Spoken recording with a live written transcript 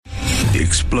The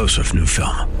explosive new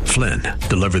film, Flynn,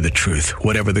 deliver the truth,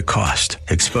 whatever the cost,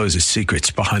 exposes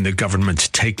secrets behind the government's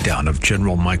takedown of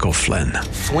General Michael Flynn.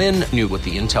 Flynn knew what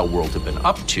the intel world had been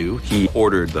up to. He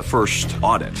ordered the first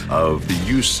audit of the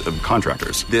use of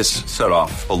contractors. This set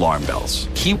off alarm bells.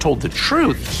 He told the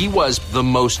truth. He was the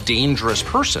most dangerous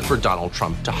person for Donald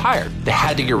Trump to hire. They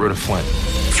had to get rid of Flynn.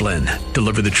 Flynn,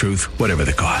 deliver the truth, whatever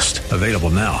the cost. Available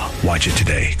now. Watch it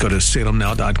today. Go to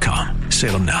salemnow.com.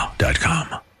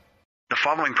 salemnow.com. The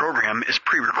following program is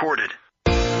pre-recorded.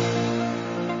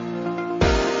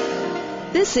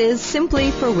 This is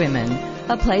Simply for Women,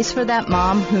 a place for that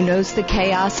mom who knows the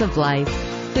chaos of life,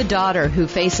 the daughter who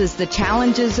faces the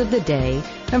challenges of the day,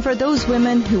 and for those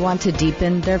women who want to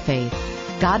deepen their faith.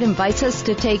 God invites us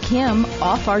to take Him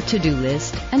off our to-do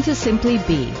list and to simply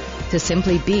be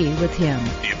with Him.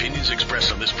 The opinions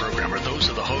expressed on this program are those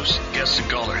of the hosts, guests, and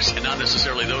callers, and not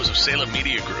necessarily those of Salem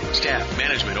Media Group, staff,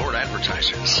 management, or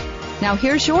advertisers. Now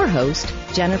here's your host,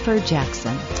 Jennifer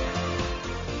Jackson.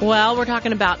 Well, we're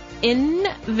talking about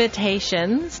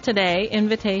invitations today.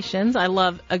 Invitations. I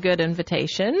love a good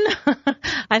invitation.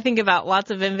 I think about lots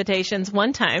of invitations.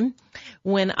 One time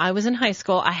when I was in high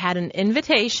school, I had an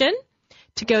invitation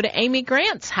to go to Amy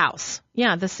Grant's house.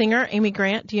 Yeah, the singer, Amy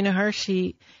Grant. Do you know her?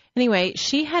 She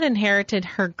had inherited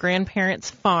her grandparents'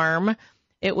 farm.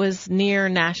 It was near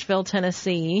Nashville,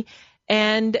 Tennessee.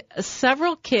 And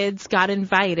several kids got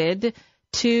invited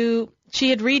to, she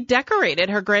had redecorated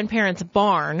her grandparents'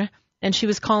 barn, and she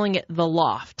was calling it The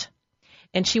Loft.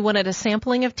 And she wanted a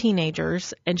sampling of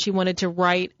teenagers, and she wanted to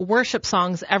write worship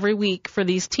songs every week for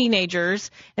these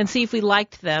teenagers and see if we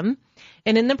liked them.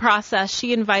 And in the process,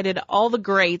 she invited all the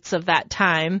greats of that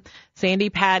time, Sandy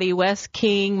Patty, Wes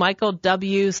King, Michael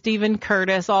W., Stephen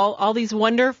Curtis, all these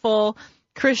wonderful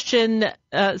Christian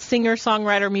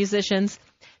singer-songwriter musicians,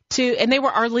 and they were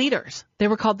our leaders. They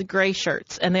were called the Gray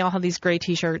Shirts, and they all had these gray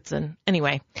T-shirts. And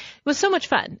anyway, it was so much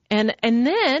fun. And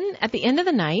then at the end of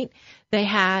the night,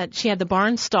 she had the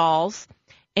barn stalls,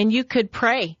 and you could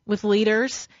pray with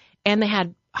leaders, and they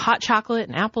had hot chocolate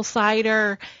and apple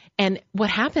cider. And what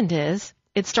happened is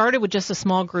it started with just a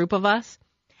small group of us,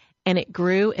 and it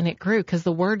grew because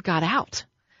the word got out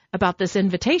about this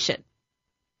invitation.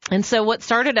 And so what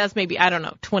started as maybe,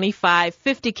 25,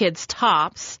 50 kids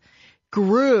tops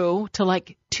grew to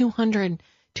like 200,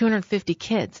 250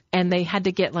 kids. And they had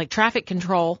to get like traffic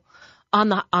control on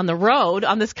the road,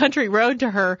 on this country road to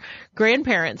her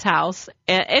grandparents' house.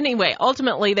 Anyway,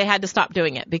 ultimately they had to stop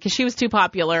doing it because she was too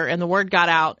popular and the word got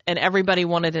out and everybody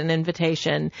wanted an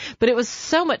invitation. But it was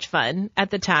so much fun at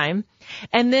the time.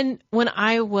 And then when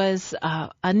I was a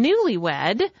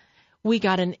newlywed, we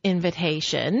got an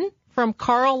invitation from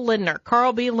Carl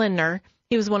B. Lindner.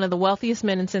 He was one of the wealthiest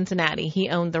men in Cincinnati. He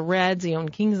owned the Reds. He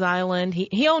owned Kings Island.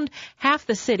 He owned half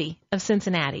the city of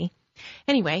Cincinnati.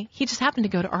 Anyway, he just happened to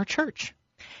go to our church.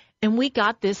 And we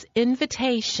got this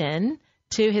invitation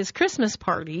to his Christmas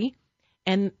party.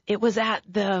 And it was at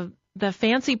the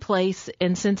fancy place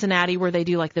in Cincinnati where they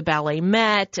do like the Ballet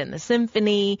Met and the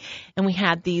Symphony. And we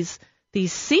had these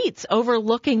seats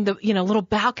overlooking the, little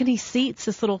balcony seats,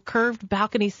 this little curved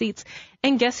balcony seats.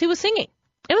 And guess who was singing?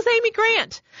 It was Amy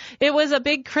Grant. It was a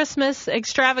big Christmas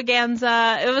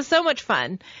extravaganza. It was so much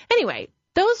fun. Anyway,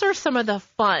 those are some of the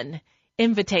fun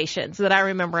invitations that I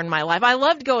remember in my life. I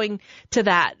loved going to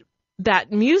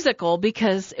that musical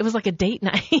because it was like a date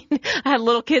night. I had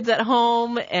little kids at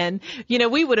home, and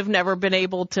we would have never been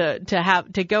able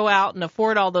to go out and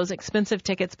afford all those expensive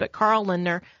tickets, but Carl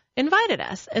Lindner invited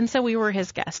us, and so we were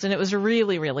his guest, and it was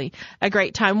really, really a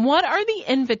great time. What are the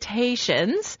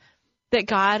invitations that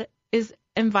God is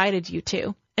invited you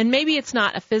to? And maybe it's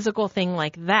not a physical thing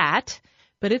like that,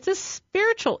 but it's a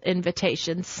spiritual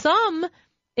invitation. Some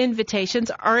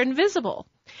invitations are invisible.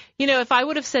 If I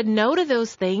would have said no to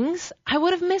those things, I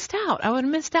would have missed out. I would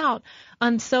have missed out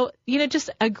on just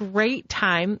a great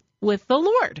time with the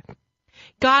Lord.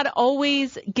 God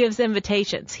always gives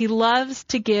invitations. He loves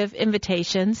to give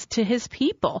invitations to his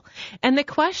people. And the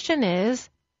question is,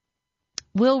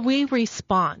 will we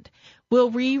respond? Will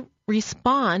we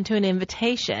respond to an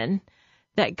invitation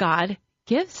that God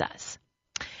gives us?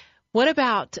 What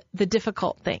about the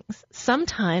difficult things?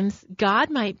 Sometimes God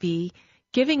might be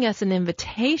giving us an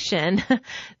invitation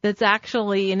that's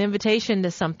actually an invitation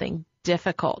to something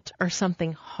difficult or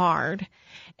something hard.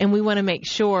 And we want to make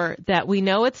sure that we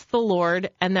know it's the Lord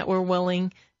and that we're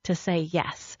willing to say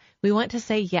yes. We want to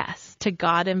say yes to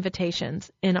God invitations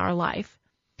in our life.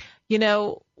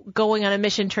 Going on a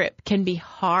mission trip can be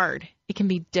hard. It can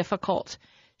be difficult.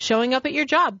 Showing up at your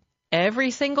job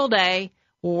every single day,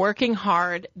 working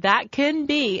hard, that can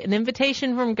be an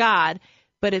invitation from God,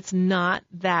 but it's not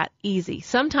that easy.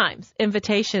 Sometimes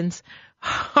invitations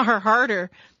are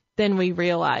harder than we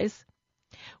realize.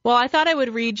 Well, I thought I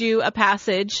would read you a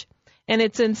passage, and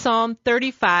it's in Psalm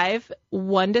 35,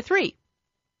 1-3.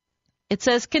 It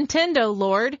says, "Contend, O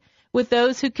Lord, with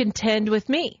those who contend with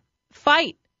me.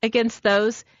 Fight against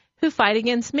those who fight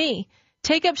against me.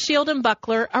 Take up shield and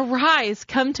buckler. Arise,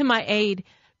 come to my aid.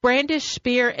 Brandish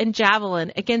spear and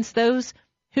javelin against those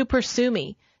who pursue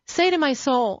me. Say to my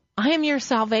soul, I am your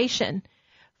salvation."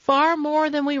 Far more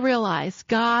than we realize,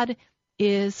 God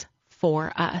is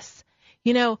for us.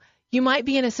 You know, you might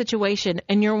be in a situation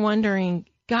and you're wondering,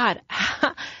 God,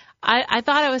 I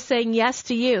thought I was saying yes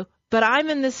to you, but I'm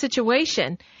in this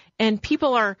situation and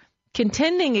people are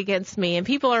contending against me and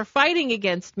people are fighting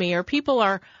against me or people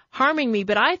are harming me,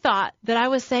 but I thought that I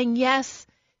was saying yes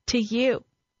to you.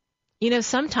 You know,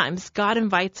 sometimes God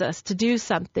invites us to do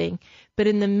something, but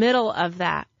in the middle of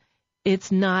that,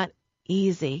 it's not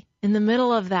easy. In the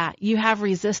middle of that, you have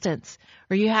resistance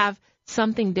or you have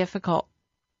something difficult.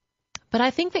 But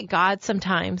I think that God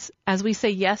sometimes, as we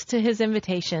say yes to his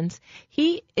invitations,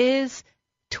 he is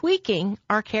tweaking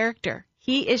our character.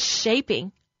 He is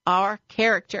shaping our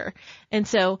character. And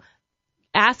so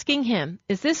asking him,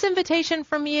 is this invitation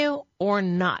from you or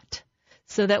not?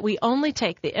 So that we only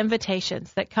take the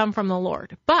invitations that come from the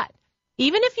Lord. But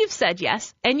even if you've said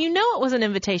yes and you know it was an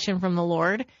invitation from the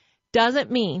Lord,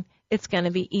 doesn't mean it's going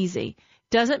to be easy.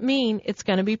 Doesn't mean it's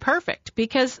going to be perfect,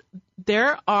 because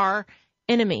there are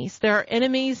enemies. There are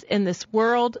enemies in this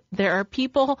world. There are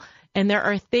people and there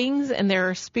are things and there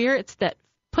are spirits that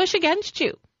push against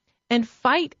you and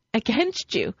fight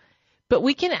against you. But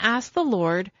we can ask the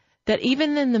Lord that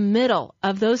even in the middle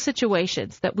of those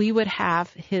situations that we would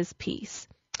have his peace.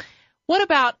 What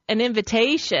about an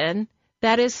invitation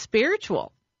that is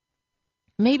spiritual?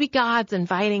 Maybe God's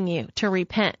inviting you to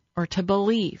repent or to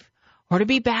believe or to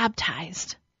be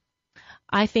baptized.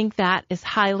 I think that is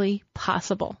highly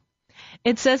possible.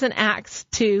 It says in Acts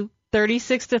 2,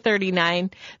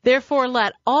 36-39, "Therefore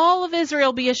let all of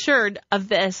Israel be assured of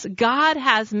this, God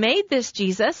has made this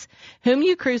Jesus, whom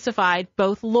you crucified,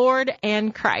 both Lord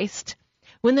and Christ."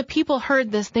 When the people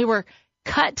heard this, they were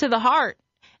cut to the heart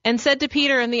and said to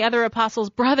Peter and the other apostles,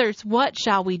 "Brothers, what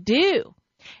shall we do?"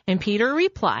 And Peter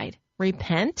replied,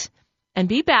 "Repent and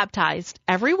be baptized,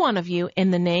 every one of you,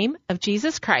 in the name of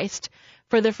Jesus Christ,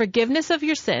 for the forgiveness of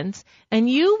your sins, and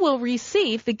you will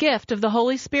receive the gift of the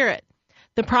Holy Spirit.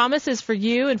 The promise is for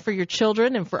you and for your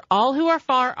children and for all who are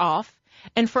far off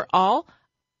and for all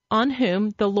on whom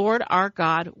the Lord our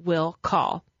God will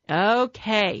call."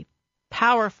 Okay,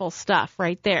 powerful stuff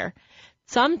right there.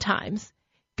 Sometimes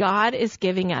God is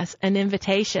giving us an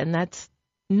invitation that's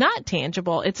not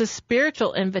tangible. It's a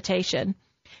spiritual invitation.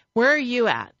 Where are you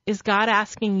at? Is God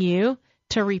asking you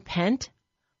to repent?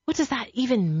 What does that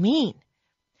even mean?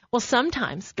 Well,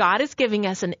 sometimes God is giving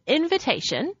us an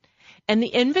invitation, and the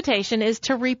invitation is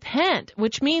to repent,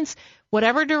 which means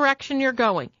whatever direction you're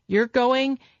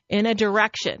going in a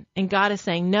direction, and God is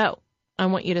saying, no, I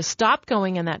want you to stop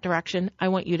going in that direction. I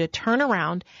want you to turn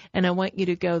around, and I want you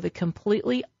to go the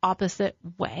completely opposite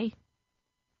way.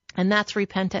 And that's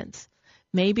repentance.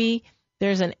 Maybe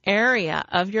there's an area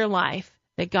of your life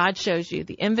that God shows you.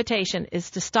 The invitation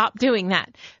is to stop doing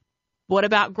that. What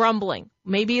about grumbling?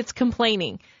 Maybe it's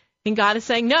complaining. And God is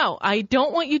saying, no, I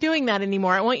don't want you doing that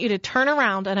anymore. I want you to turn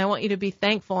around, and I want you to be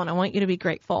thankful, and I want you to be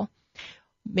grateful.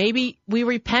 Maybe we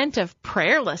repent of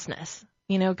prayerlessness.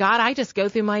 You know, God, I just go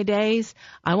through my days.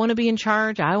 I want to be in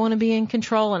charge. I want to be in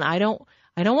control, and I don't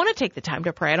want to take the time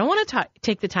to pray. I don't want to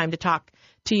take the time to talk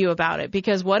to you about it,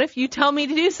 because what if you tell me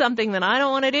to do something that I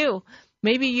don't want to do?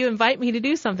 Maybe you invite me to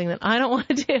do something that I don't want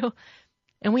to do.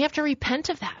 And we have to repent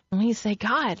of that. And we say,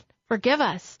 God, forgive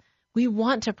us. We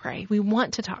want to pray. We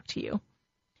want to talk to you.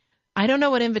 I don't know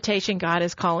what invitation God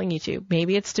is calling you to.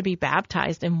 Maybe it's to be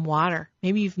baptized in water.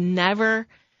 Maybe you've never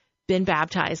been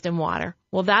baptized in water.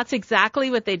 Well, that's exactly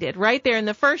what they did right there in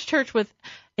the first church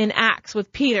in Acts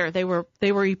with Peter. They were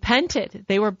repented.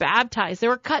 They were baptized. They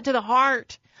were cut to the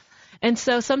heart. And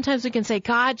so sometimes we can say,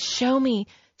 God, show me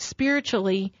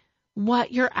spiritually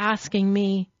what you're asking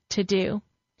me to do.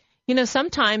 You know,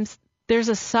 sometimes there's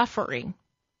a suffering.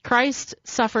 Christ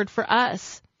suffered for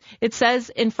us. It says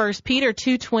in 1 Peter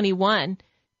 2:21,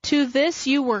 "To this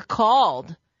you were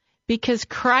called, because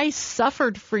Christ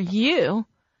suffered for you,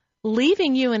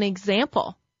 leaving you an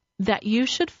example that you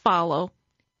should follow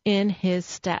in his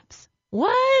steps."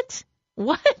 What?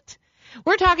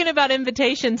 We're talking about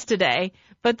invitations today,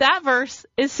 but that verse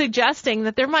is suggesting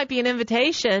that there might be an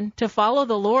invitation to follow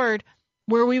the Lord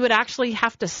where we would actually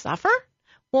have to suffer.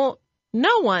 Well,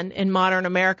 no one in modern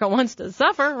America wants to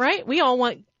suffer, right? We all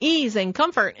want ease and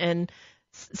comfort and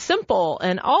simple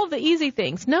and all the easy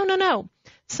things. No.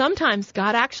 Sometimes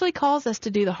God actually calls us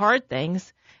to do the hard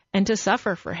things and to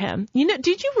suffer for him. You know,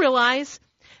 did you realize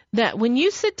that when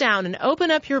you sit down and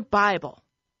open up your Bible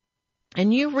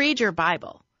and you read your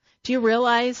Bible, do you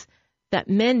realize that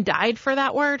men died for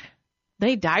that word?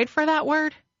 They died for that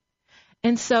word.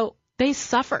 And so they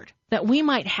suffered that we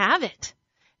might have it.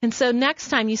 And so next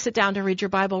time you sit down to read your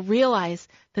Bible, realize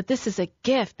that this is a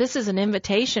gift. This is an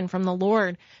invitation from the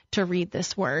Lord to read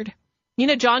this word. You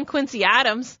know, John Quincy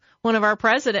Adams, one of our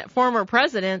former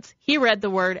presidents, he read the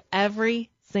word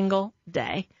every single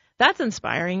day. That's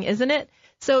inspiring, isn't it?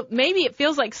 So maybe it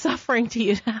feels like suffering to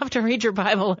you to have to read your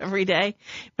Bible every day,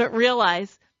 but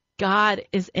realize God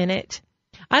is in it.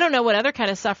 I don't know what other kind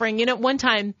of suffering. You know, one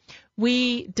time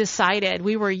we decided,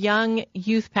 we were young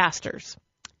youth pastors,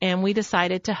 and we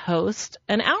decided to host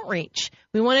an outreach.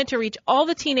 We wanted to reach all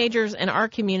the teenagers in our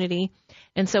community,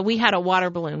 and so we had a water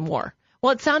balloon war.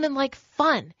 Well, it sounded like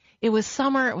fun. It was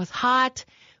summer. It was hot.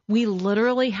 We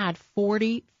literally had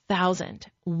 40,000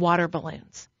 water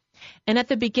balloons. And at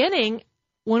the beginning,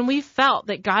 when we felt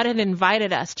that God had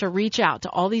invited us to reach out to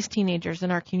all these teenagers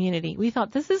in our community, we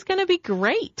thought, this is going to be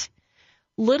great.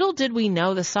 Little did we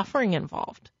know the suffering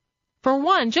involved. For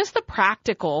one, just the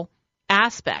practical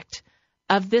aspect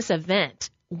of this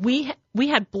event, we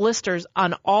had blisters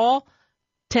on all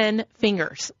 10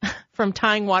 fingers from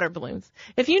tying water balloons.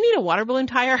 If you need a water balloon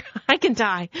tire, I can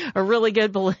tie a really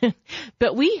good balloon.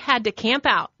 But we had to camp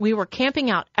out. We were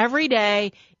camping out every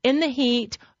day in the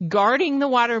heat, guarding the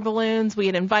water balloons. We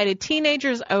had invited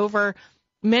teenagers over.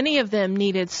 Many of them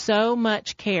needed so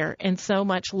much care and so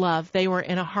much love. They were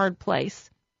in a hard place.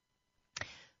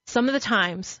 Some of the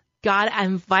times, God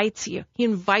invites you. He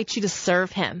invites you to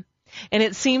serve him. And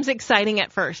it seems exciting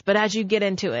at first, but as you get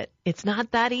into it, it's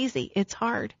not that easy. It's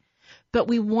hard. But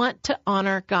we want to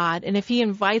honor God. And if he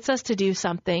invites us to do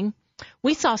something,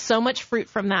 we saw so much fruit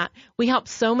from that. We helped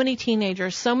so many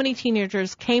teenagers. So many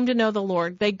teenagers came to know the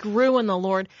Lord. They grew in the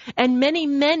Lord. And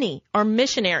many are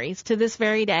missionaries to this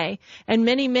very day. And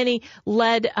many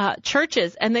led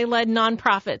churches, and they led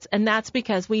nonprofits. And that's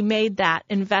because we made that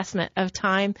investment of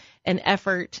time and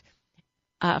effort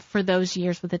for those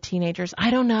years with the teenagers.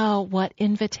 I don't know what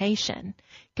invitation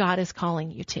God is calling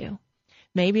you to.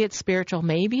 Maybe it's spiritual,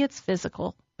 maybe it's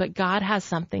physical, but God has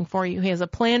something for you. He has a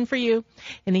plan for you,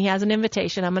 and he has an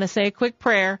invitation. I'm going to say a quick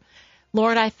prayer.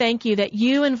 Lord, I thank you that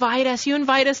you invite us. You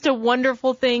invite us to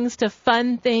wonderful things, to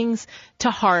fun things, to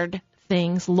hard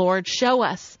things. Lord, show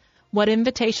us what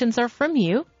invitations are from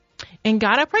you. And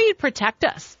God, I pray you'd protect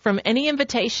us from any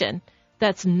invitation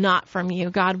that's not from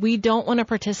you. God, we don't want to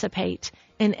participate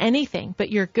in anything but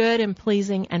your good and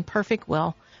pleasing and perfect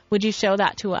will. Would you show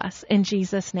that to us in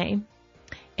Jesus' name?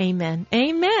 Amen.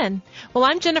 Amen. Well,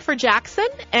 I'm Jennifer Jackson,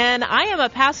 and I am a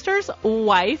pastor's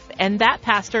wife, and that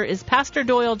pastor is Pastor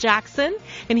Doyle Jackson,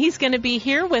 and he's going to be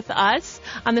here with us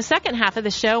on the second half of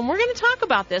the show, and we're going to talk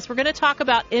about this. We're going to talk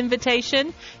about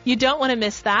invitation. You don't want to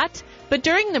miss that. But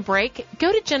during the break,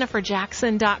 go to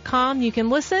jenniferjackson.com. You can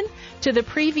listen to the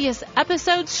previous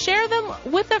episodes. Share them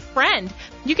with a friend.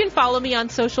 You can follow me on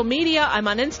social media. I'm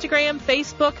on Instagram,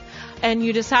 Facebook, and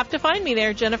you just have to find me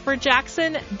there.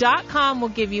 jenniferjackson.com will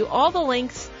give you all the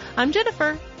links. I'm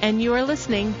Jennifer, and you are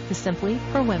listening to Simply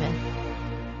for Women.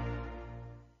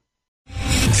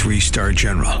 3-star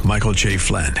General Michael J.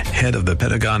 Flynn, head of the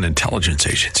Pentagon Intelligence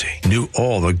Agency, knew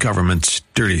all the government's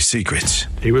dirty secrets.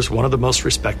 He was one of the most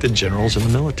respected generals in the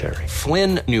military.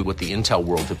 Flynn knew what the intel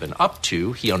world had been up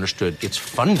to. He understood its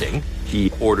funding.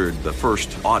 He ordered the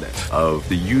first audit of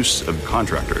the use of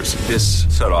contractors. This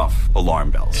set off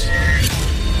alarm bells.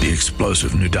 The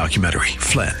explosive new documentary,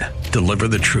 Flynn, Deliver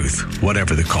the Truth,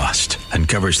 Whatever the Cost,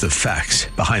 uncovers the facts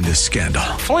behind this scandal.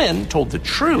 Flynn told the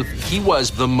truth. He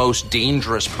was the most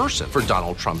dangerous person for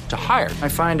Donald Trump to hire. I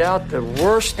find out the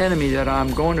worst enemy that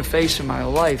I'm going to face in my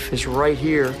life is right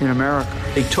here in America.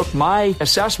 They took my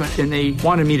assessment and they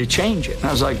wanted me to change it. And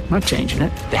I was like, I'm not changing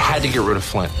it. They had to get rid of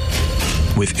Flynn.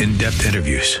 With in-depth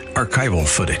interviews, archival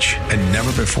footage, and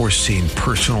never-before-seen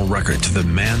personal records of the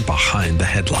man behind the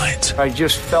headlines. I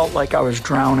just felt like I was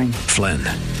drowning. Flynn,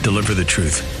 Deliver the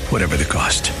Truth, Whatever the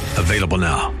Cost. Available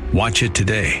now. Watch it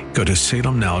today. Go to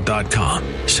salemnow.com.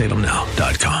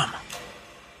 salemnow.com.